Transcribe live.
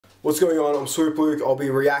What's going on? I'm Swoop Luke. I'll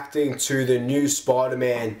be reacting to the new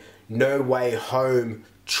Spider-Man No Way Home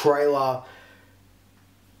trailer.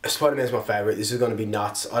 Spider-Man's my favourite. This is going to be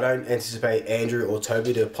nuts. I don't anticipate Andrew or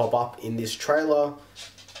Toby to pop up in this trailer.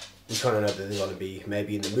 We kind of know that they're going to be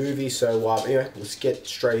maybe in the movie. So anyway, let's get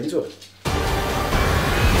straight into it.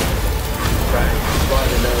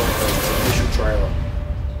 Spider-Man No Way Home. It's an official trailer.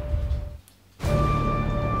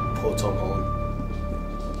 Poor Tom Holland.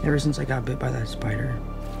 Ever since I got bit by that spider,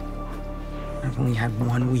 I've only had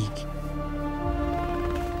 1 week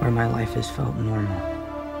where my life has felt normal.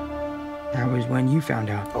 That was when you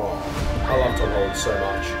found out. Oh, I love Tom Holland so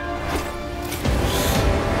much.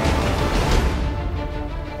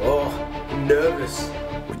 Oh, I'm nervous.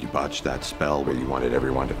 When you botched that spell where you wanted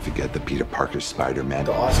everyone to forget the Peter Parker Spider-Man,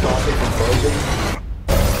 The ice carpet from Frozen.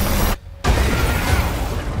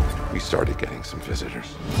 we started getting some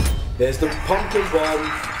visitors. There's the pumpkin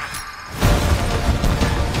bomb.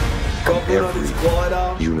 Goblin on his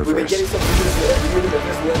glider. Universe. We've been getting some visitors in every universe.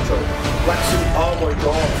 There's Electro. Black suit. Oh my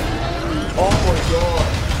god. Oh my god.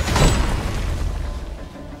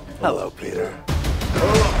 Hello, Peter.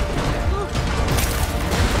 Oh.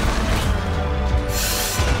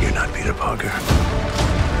 You're not Peter Parker.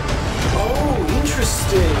 Oh,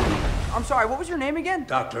 interesting. I'm sorry, what was your name again?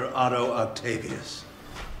 Dr. Otto Octavius.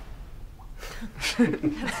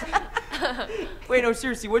 Wait, no,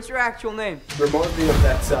 seriously, what's your actual name? Reminds me of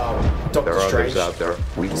that Doctor There are Strange. others out there.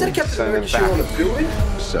 We Is that a Captain send them America shoe on a building?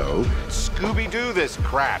 So, Scooby-Doo this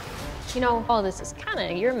crap. You know, all this is kind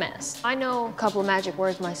of your mess. I know a couple of magic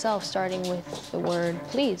words myself, starting with the word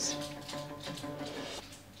please.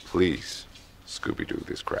 Please, Scooby-Doo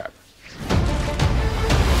this crap.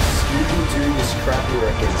 Scooby-Doo this crap, he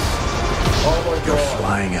reckons. Oh my god.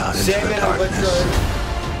 Flying out into Sandman, the darkness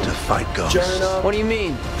Electro, to fight ghosts. Jonah. What do you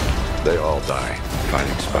mean? They all die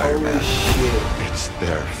fighting Spider-Man. Holy shit. It's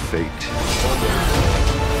their fate.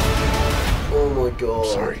 Oh my god.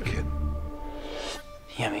 Sorry, kid.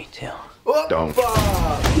 Yeah, me too. What Don't. Fuck?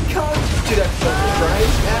 You can't do that to Doctor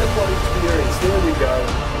Strange. Out of body experience. There we go.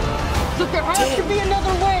 Look, there has to be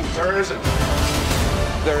another way. There isn't.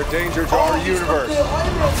 They're a danger to Oh, our he's got universe. the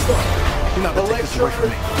Iron Man stuff. You're not gonna take this away from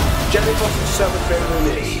me. Jamie Foxx is so much better than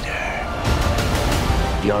this.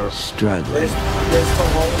 You're struggling. There's Tom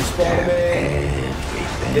Holland, Spider-Man.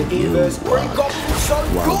 The Everything you Inverse. Green want Goblin was so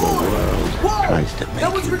while the good. world Whoa! tries to That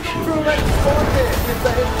make was you written choose. through Amazing Spider-Man with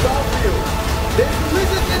the Andrew Garfield. There's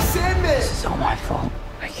Lizard, there's Sandman. This is all my fault.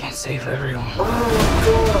 I can't save everyone. Oh my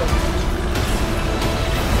god.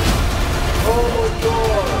 Oh my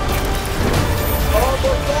god. Oh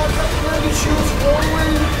my god, that's where the shoes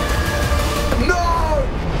rolling. No!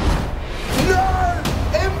 No!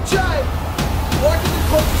 MJ! Why did the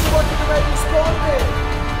cops like an Amazing Spider-Man?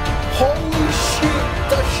 Holy shit,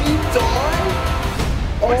 does she die?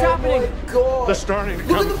 What's happening? Oh my god. They're starting to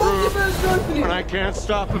Look come at the through, multiverse opening. and I can't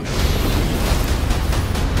stop them.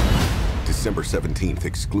 December 17th,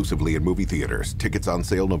 exclusively in movie theaters. Tickets on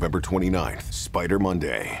sale November 29th. Spider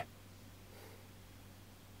Monday.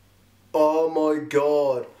 Oh my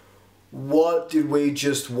god. What did we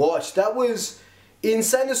just watch? That was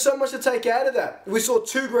insane. There's so much to take out of that. We saw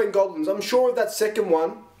 2 Green Goblins. I'm sure that second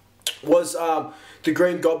one was the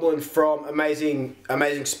Green Goblin from Amazing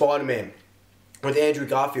Spider-Man with Andrew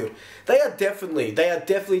Garfield. They are definitely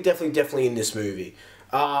in this movie.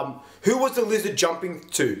 Who was the lizard jumping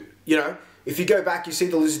to? You know, if you go back, you see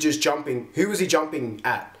the lizard just jumping. Who was he jumping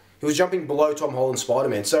at? He was jumping below Tom Holland's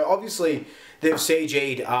Spider-Man. So obviously they've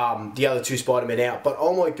CG'd the other 2 Spider-Men out. But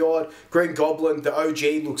oh my god, Green Goblin, the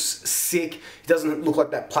OG, looks sick. He doesn't look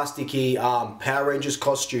like that plasticky Power Rangers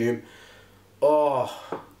costume.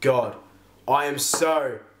 Oh god, I am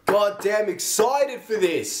so goddamn excited for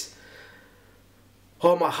this.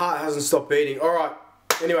 Oh, my heart hasn't stopped beating. Alright,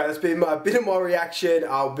 anyway, that's been a bit of my reaction.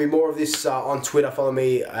 I'll be more of this on Twitter. Follow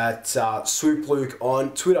me at Swoop Luke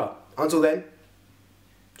on Twitter. Until then,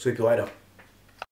 swoop you later.